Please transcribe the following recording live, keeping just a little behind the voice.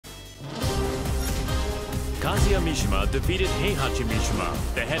Kazuya Mishima defeated Heihachi Mishima,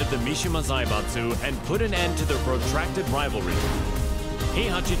 the head of the Mishima Zaibatsu, and put an end to their protracted rivalry.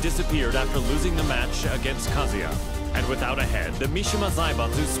 Heihachi disappeared after losing the match against Kazuya, and without a head, the Mishima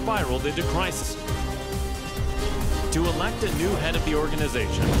Zaibatsu spiraled into crisis. To elect a new head of the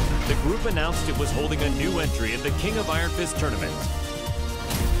organization, the group announced it was holding a new entry in the King of Iron Fist tournament.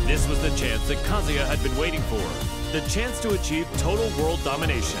 This was the chance that Kazuya had been waiting for, the chance to achieve total world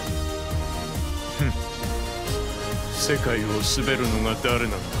domination. 世界を滑るのが誰な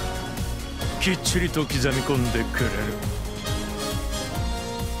のかきっちりと刻み込んでくれる。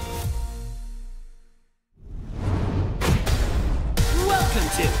Welcome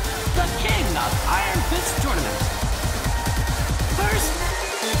to the King of Iron Fist tournament. First,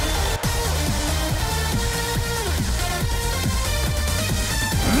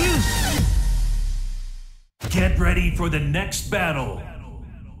 get ready for the next battle.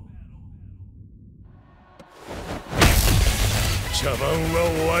 茶番は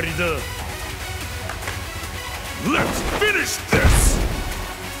終わりだ。Let's finish this!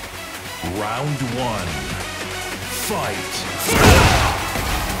 Round 1. Fight!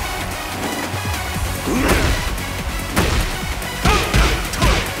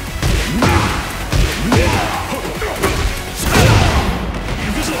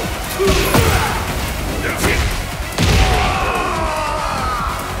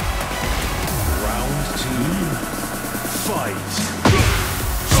 Round 2. Fight!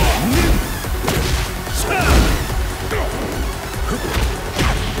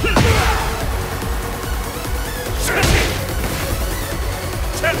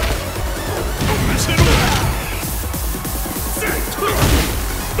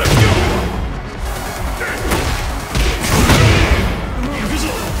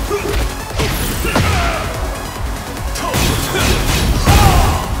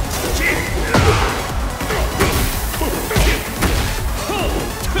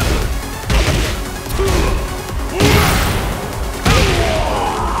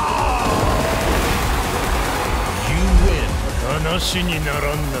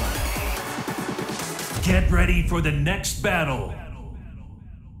 Get ready for the next battle.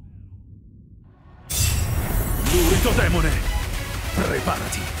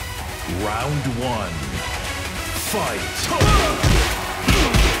 Preparati. Round 1. Fight!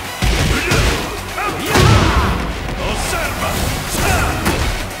 Osserva!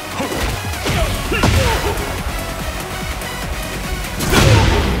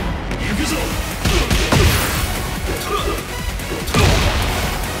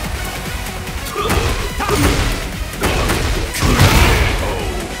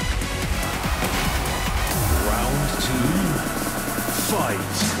 Round 2.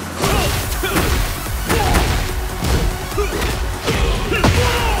 Fight!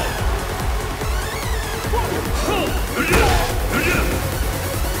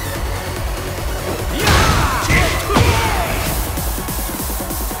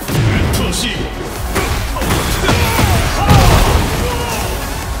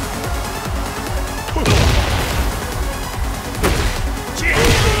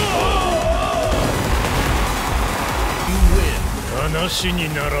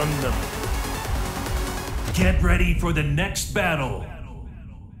 Get ready for the next battle.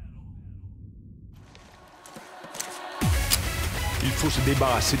 Il faut se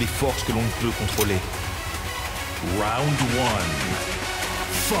débarrasser des forces que l'on ne peut contrôler. Round 1.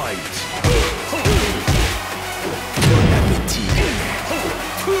 Fight! Bon appétit!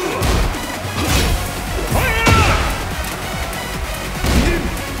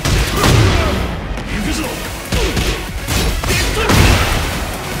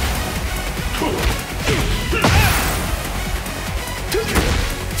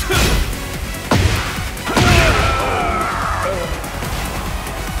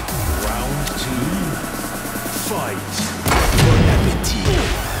 Round 2. Fight! Bon appétit!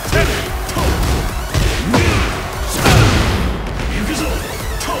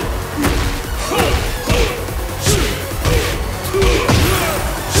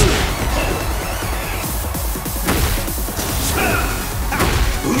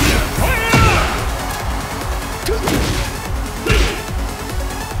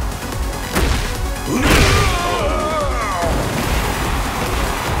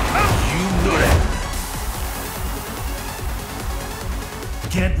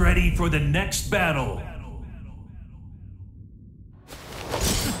 Get ready for the next battle.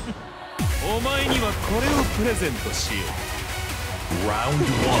 お前にはこれをプレゼントしよう。 Round 1.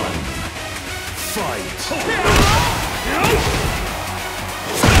 Fight!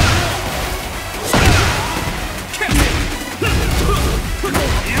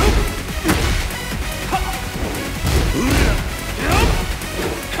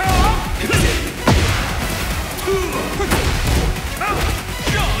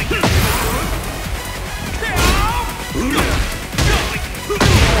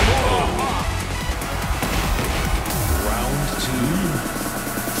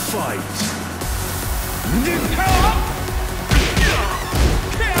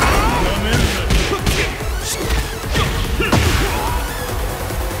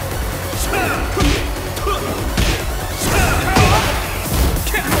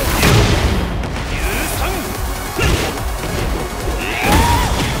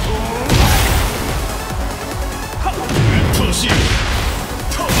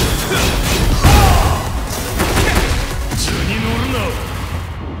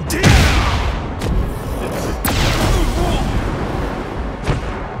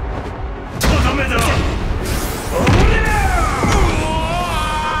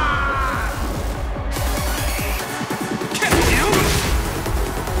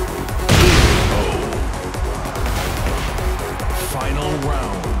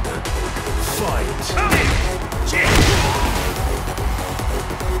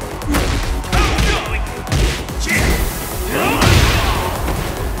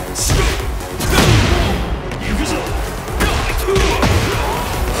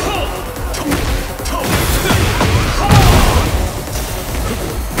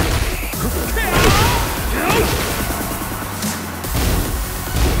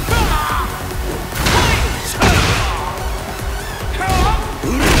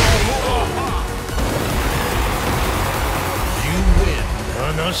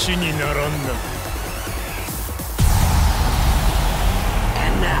 なしにならんな。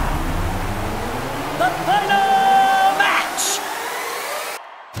And now, the final match!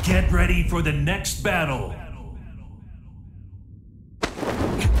 Get ready for the next battle.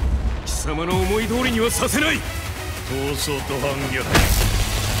 貴様の思い通りにはさせない。闘争と反逆、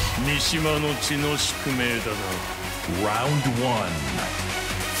三島の血の宿命だな。Round 1.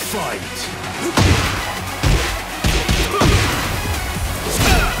 Fight!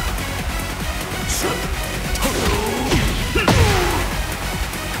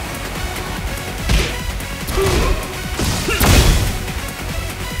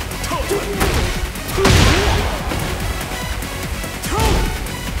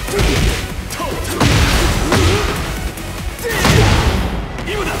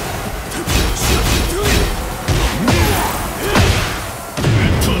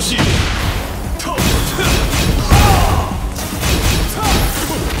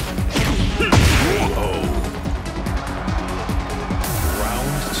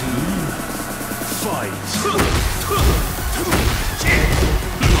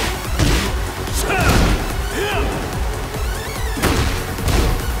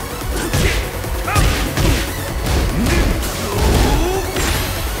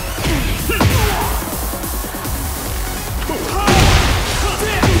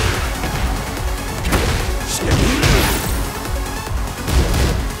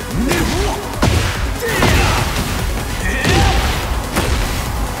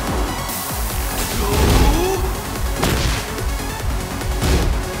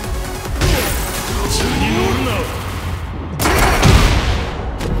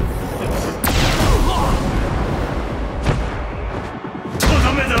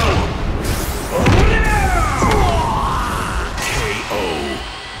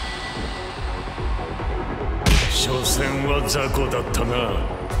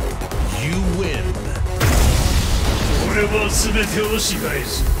 You win. 俺は全てを支配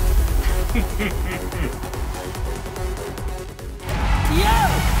する。You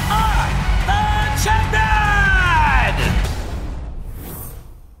are the champion!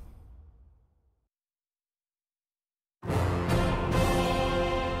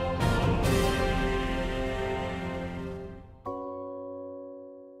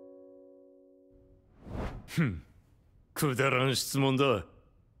 Hmm. くだらん質問だ。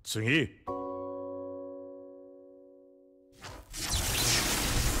次。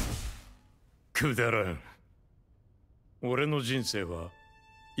くだらん。俺の人生は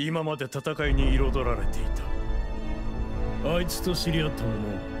今まで戦いに彩られていた。あいつと知り合ったの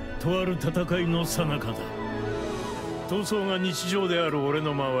もとある戦いの最中だ。闘争が日常である俺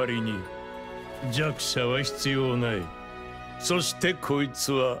の周りに弱者は必要ない。そしてこい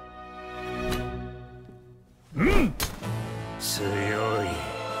つは強い。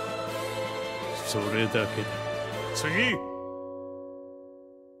それだけだ。次。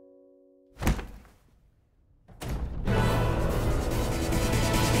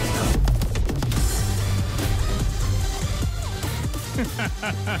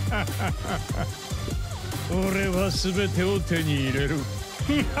俺は全てを手に入れる。